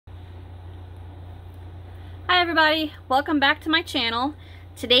Hi everybody, welcome back to my channel.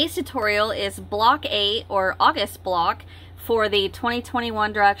 Today's tutorial is block 8 or August block for the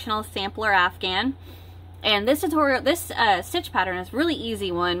 2021 Directional Sampler Afghan. And this tutorial, this stitch pattern is really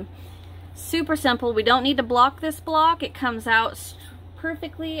easy one. Super simple. We don't need to block this block. It comes out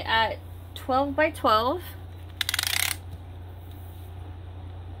perfectly at 12 by 12.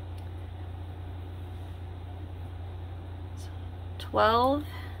 So 12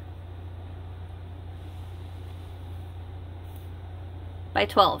 by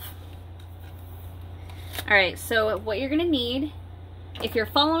 12. Alright, so what you're going to need, if you're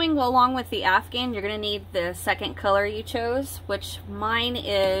following along with the Afghan, you're going to need the second color you chose, which mine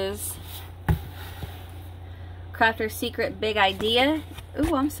is Crafter's Secret Big Idea.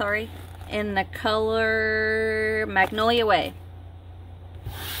 Ooh, I'm sorry. In the color Magnolia Way.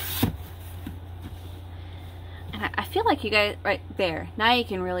 And I feel like you guys, right there, now you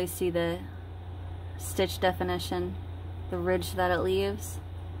can really see the stitch definition. The ridge that it leaves,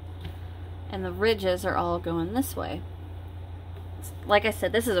 and the ridges are all going this way. Like I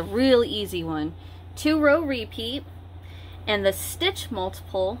said, this is a real easy one. 2-row repeat, and the stitch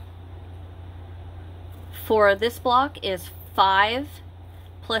multiple for this block is 5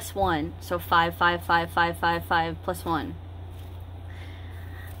 plus 1. So 5, 5, 5, 5, 5, 5 plus 1.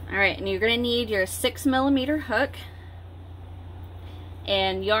 Alright, and you're going to need your 6mm hook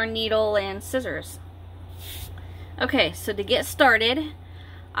and yarn needle and scissors. Okay, so to get started,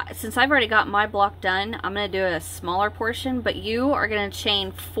 since I've already got my block done, I'm going to do a smaller portion, but you are going to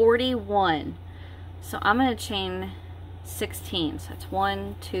chain 41. So I'm going to chain 16. So it's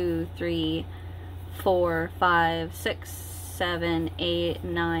 1, 2, 3, 4, 5, 6, 7, 8,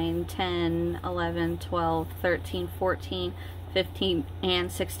 9, 10, 11, 12, 13, 14, 15,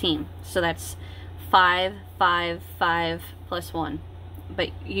 and 16. So that's 5, 5, 5 plus 1. But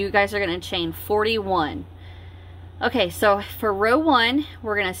you guys are going to chain 41. Okay, so for row 1,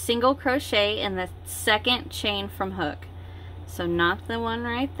 we're going to single crochet in the second chain from hook. So not the one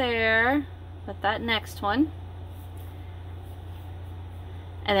right there, but that next one.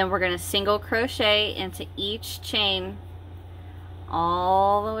 And then we're going to single crochet into each chain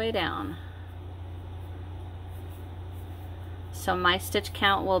all the way down. So my stitch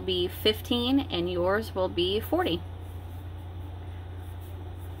count will be 15 and yours will be 40.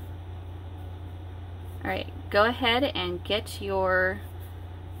 Alright, go ahead and get your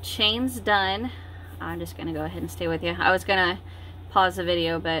chains done. I'm just going to go ahead and stay with you. I was going to pause the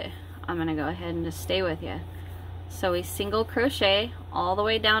video, but I'm going to go ahead and just stay with you. So we single crochet all the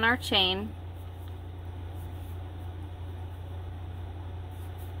way down our chain.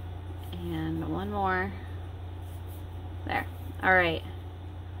 And one more. There. Alright.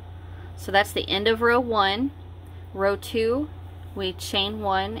 So that's the end of row 1. Row 2, we chain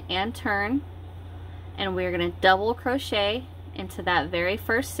 1 and turn. And we're going to double crochet into that very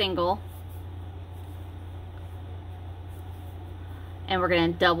first single, and we're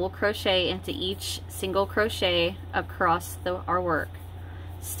going to double crochet into each single crochet across our work,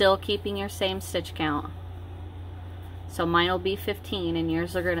 still keeping your same stitch count. So mine will be 15 and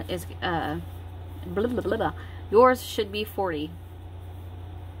yours are gonna blah, blah, blah, blah. Yours should be 40.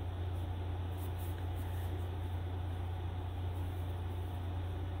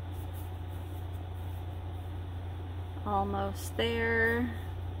 Almost there.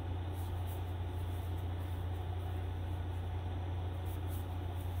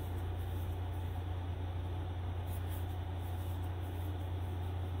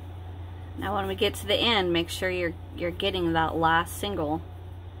 Now when we get to the end, make sure you're getting that last single.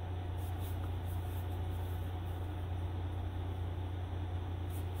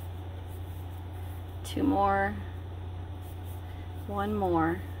 Two more. One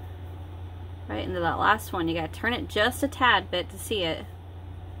more. Right into that last one. You gotta turn it just a tad bit to see it.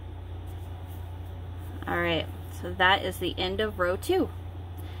 Alright, so that is the end of row 2.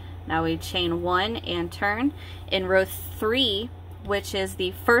 Now we chain 1 and turn. In row 3, which is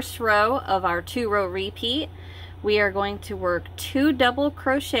the first row of our 2-row repeat, we are going to work 2 double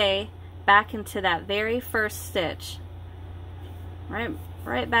crochet back into that very first stitch.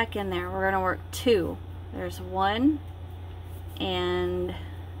 Right back in there. We're gonna work 2. There's 1 and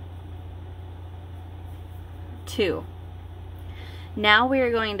 2. Now we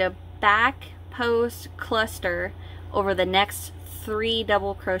are going to back post cluster over the next 3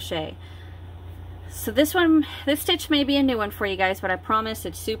 double crochet. So this stitch may be a new one for you guys, but I promise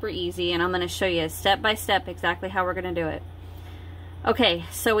it's super easy, and I'm going to show you step by step exactly how we're going to do it. Okay,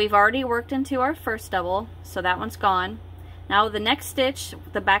 so we've already worked into our first double, so that one's gone. Now the next stitch,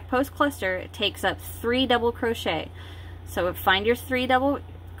 the back post cluster, it takes up 3 double crochet. So find your 3 double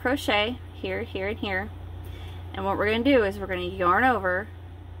crochet here, here, and here. And what we're going to do is we're going to yarn over,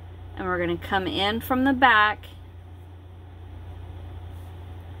 and we're going to come in from the back,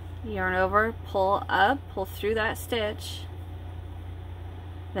 yarn over, pull up, pull through that stitch,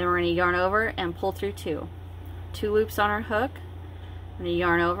 then we're going to yarn over and pull through two loops on our hook. We're going to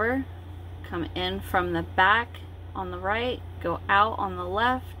yarn over, come in from the back on the right, go out on the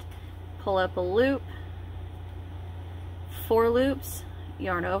left, pull up a loop, 4 loops,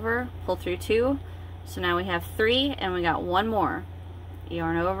 yarn over, pull through 2. So now we have 3 and we got 1 more.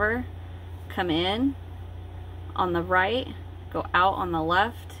 Yarn over, come in on the right, go out on the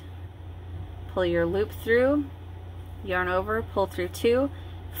left, pull your loop through, yarn over, pull through 2,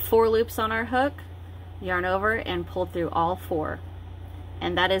 4 loops on our hook, yarn over and pull through all 4.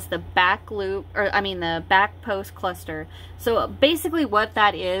 And that is the back loop, or I mean the back post cluster. So basically what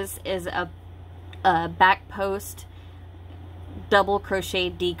that is a back post double crochet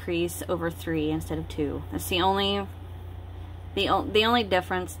decrease over 3 instead of 2. That's the only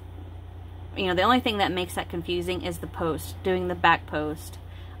difference. You know, the only thing that makes that confusing is the post, doing the back post.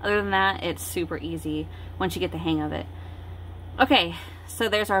 Other than that, it's super easy once you get the hang of it. Okay, so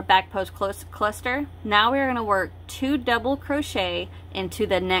there's our back post cluster. Now we're going to work 2 double crochet into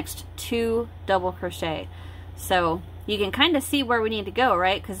the next 2 double crochet. So you can kind of see where we need to go,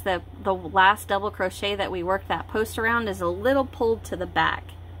 right? Because the last double crochet that we worked that post around is a little pulled to the back.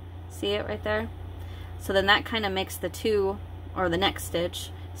 See it right there? So then that kind of makes the 2, or the next stitch,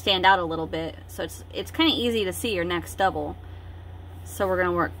 stand out a little bit. So it's kind of easy to see your next double. So we're going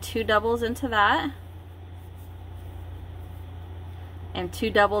to work 2 doubles into that, and 2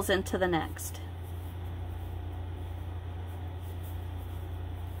 doubles into the next.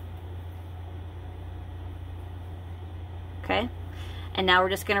 Okay, and now we're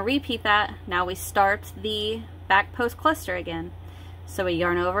just going to repeat that. Now we start the back post cluster again. So we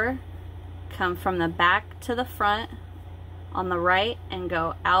yarn over, come from the back to the front on the right, and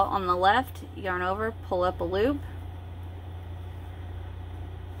go out on the left, yarn over, pull up a loop.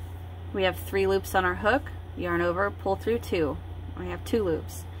 We have 3 loops on our hook, yarn over, pull through 2. We have 2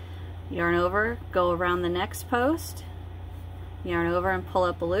 loops. Yarn over, go around the next post, yarn over and pull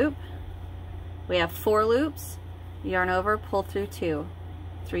up a loop. We have 4 loops, yarn over, pull through 2.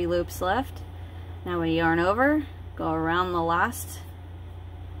 3 loops left. Now we yarn over, go around the last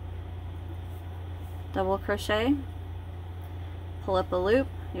double crochet, pull up a loop,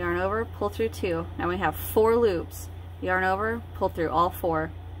 yarn over, pull through 2. Now we have 4 loops, yarn over, pull through all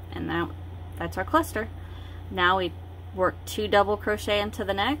 4, and that's our cluster. Now we work 2 double crochet into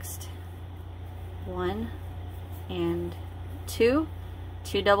the next, 1 and 2,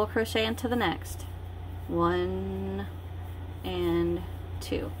 2 double crochet into the next, 1 and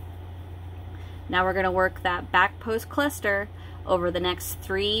 2. Now we're going to work that back post cluster over the next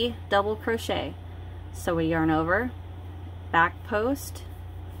 3 double crochet. So we yarn over, back post,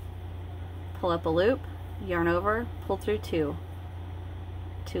 pull up a loop, yarn over, pull through 2.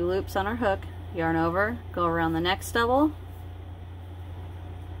 2 loops on our hook, yarn over, go around the next double,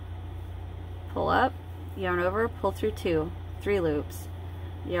 pull up, yarn over, pull through 2. 3 loops,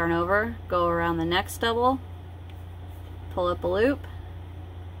 yarn over, go around the next double, pull up a loop,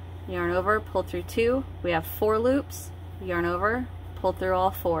 yarn over, pull through 2. We have 4 loops, yarn over, pull through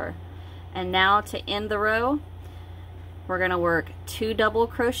all 4. And now to end the row, we're going to work 2 double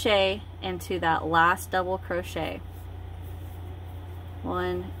crochet into that last double crochet.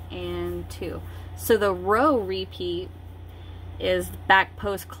 1 and 2. So the row repeat is back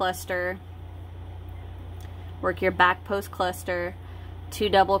post cluster. Work your back post cluster, 2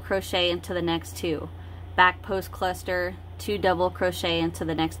 double crochet into the next 2. Back post cluster, 2 double crochet into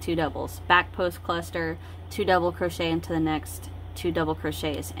the next 2 doubles. Back post cluster, 2 double crochet into the next 2 double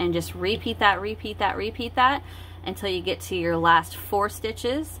crochets. And just repeat that, repeat that, repeat that until you get to your last 4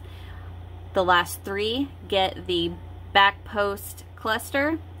 stitches. The last 3 get the back post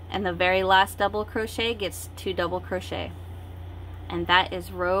cluster, and the very last double crochet gets 2 double crochet. And that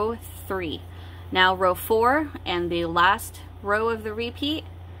is row 3. Now row 4 and the last row of the repeat,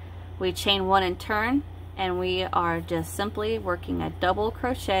 we chain 1 and turn, and we are just simply working a double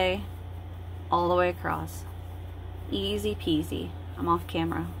crochet all the way across. Easy peasy. I'm off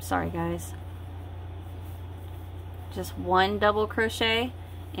camera, sorry guys. Just 1 double crochet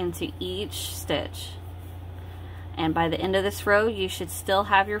into each stitch. And by the end of this row, you should still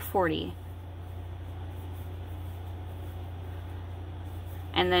have your 40.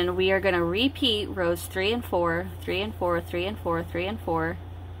 And then we are going to repeat rows 3 and 4, 3 and 4, 3 and 4, 3 and 4,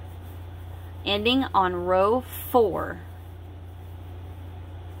 ending on row 4.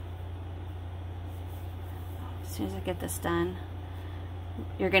 As soon as I get this done,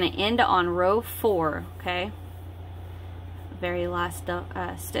 you're going to end on row 4, okay? very last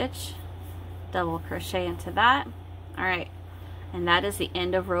stitch, double crochet into that. All right, and that is the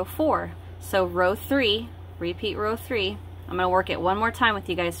end of row 4. So row 3, repeat row 3. I'm going to work it one more time with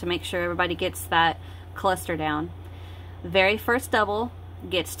you guys to make sure everybody gets that cluster down. Very first double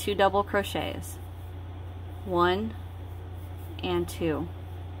gets 2 double crochets. 1 and 2.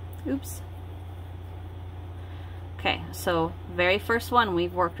 Oops. Okay, so very first one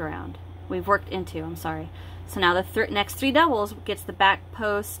we've worked into, I'm sorry. So now the next 3 doubles gets the back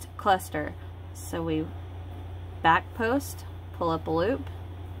post cluster. So we back post, pull up a loop,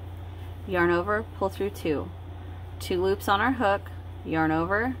 yarn over, pull through 2. 2 loops on our hook, yarn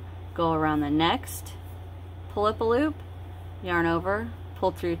over, go around the next, pull up a loop, yarn over,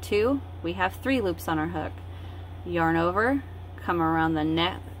 pull through 2. We have 3 loops on our hook. Yarn over, come around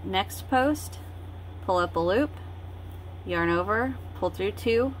the next post, pull up a loop, yarn over, pull through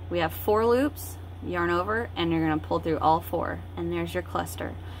 2. We have 4 loops, yarn over, and you're going to pull through all 4, and there's your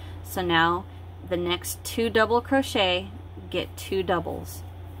cluster. So now the next 2 double crochet get 2 doubles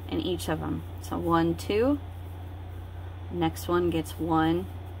in each of them. So 1, 2. Next one gets 1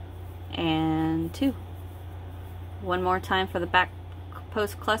 and 2. One more time for the back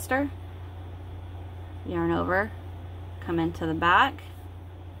post cluster. Yarn over, come into the back,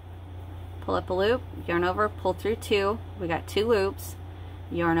 pull up a loop, yarn over, pull through 2. We got 2 loops,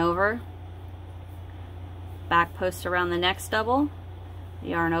 yarn over, back post around the next double,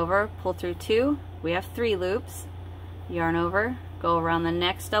 yarn over, pull through 2. We have 3 loops, yarn over, go around the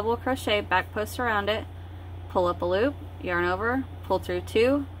next double crochet, back post around it, pull up a loop, yarn over, pull through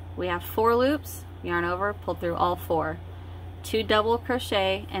 2. We have 4 loops, yarn over, pull through all 4. 2 double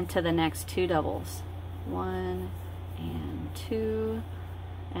crochet into the next 2 doubles. 1 and 2,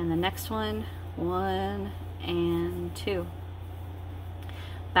 and the next one, 1 and 2.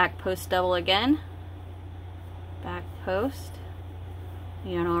 Back post double again, back post,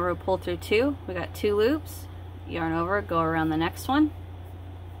 yarn over, pull through 2. We got 2 loops, yarn over, go around the next one,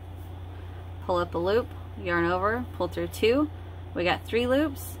 pull up a loop, yarn over, pull through 2. We got 3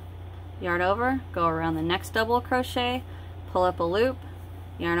 loops, yarn over, go around the next double crochet, pull up a loop,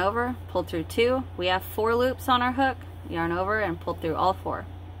 yarn over, pull through 2. We have 4 loops on our hook, yarn over, and pull through all 4.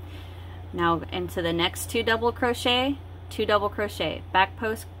 Now into the next 2 double crochet, 2 double crochet, back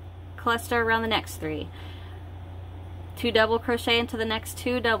post cluster around the next 3. 2 double crochet into the next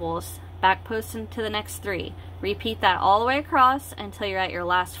 2 doubles, back post into the next 3. Repeat that all the way across until you're at your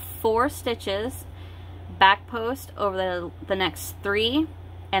last 4 stitches. Back post over the next 3,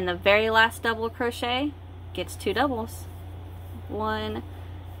 and the very last double crochet gets 2 doubles. 1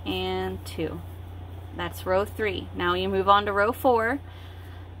 and 2. That's row 3. Now you move on to row 4.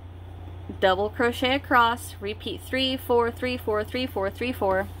 Double crochet across, repeat 3, 4, 3, 4, 3, 4, 3,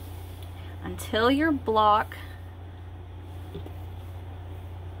 4 until your block.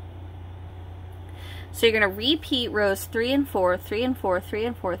 So you're going to repeat rows 3 and 4, 3 and 4, 3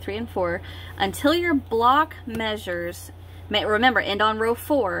 and 4, 3 and 4 until your block measures. Remember, end on row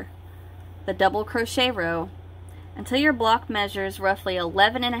 4, the double crochet row, until your block measures roughly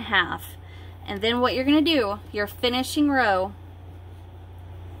 11 and a half. And then what you're going to do, your finishing row,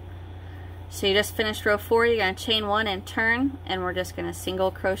 so you just finished row 4, you're going to chain 1 and turn, and we're just going to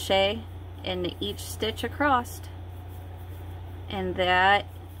single crochet into each stitch across. And that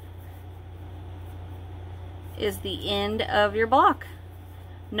is the end of your block.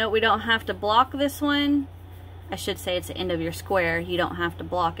 Note we don't have to block this one. I should say it's the end of your square. You don't have to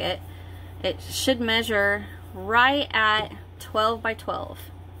block it. It should measure right at 12 by 12.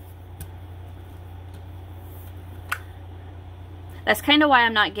 That's kind of why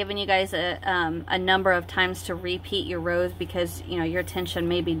I'm not giving you guys a number of times to repeat your rows, because you know your attention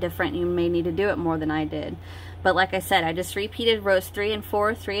may be different. You may need to do it more than I did. But like I said, I just repeated rows 3 and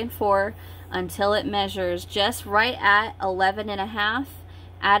 4, 3 and 4 until it measures just right at 11 and a half.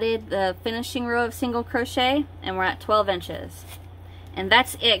 Added the finishing row of single crochet, and we're at 12 inches. And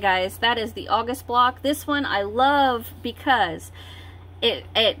that's it, guys. That is the August block. This one I love because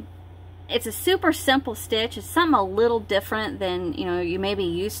it's a super simple stitch. It's something a little different than you may be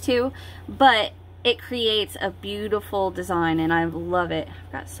used to, but it creates a beautiful design, and I love it.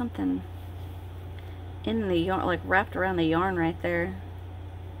 I've got something in the yarn, like wrapped around the yarn right there.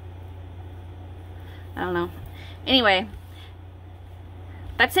 I don't know. Anyway,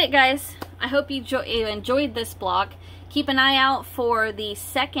 that's it, guys. I hope you enjoyed this block. Keep an eye out for the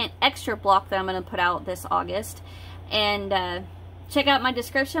second extra block that I'm going to put out this August. And check out my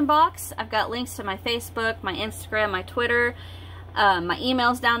description box. I've got links to my Facebook, my Instagram, my Twitter. My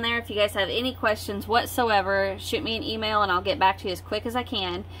email's down there. If you guys have any questions whatsoever, shoot me an email and I'll get back to you as quick as I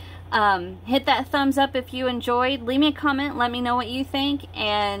can. Hit that thumbs up if you enjoyed. Leave me a comment. Let me know what you think.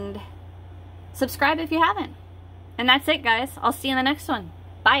 And subscribe if you haven't. And that's it, guys. I'll see you in the next one.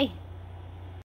 Bye.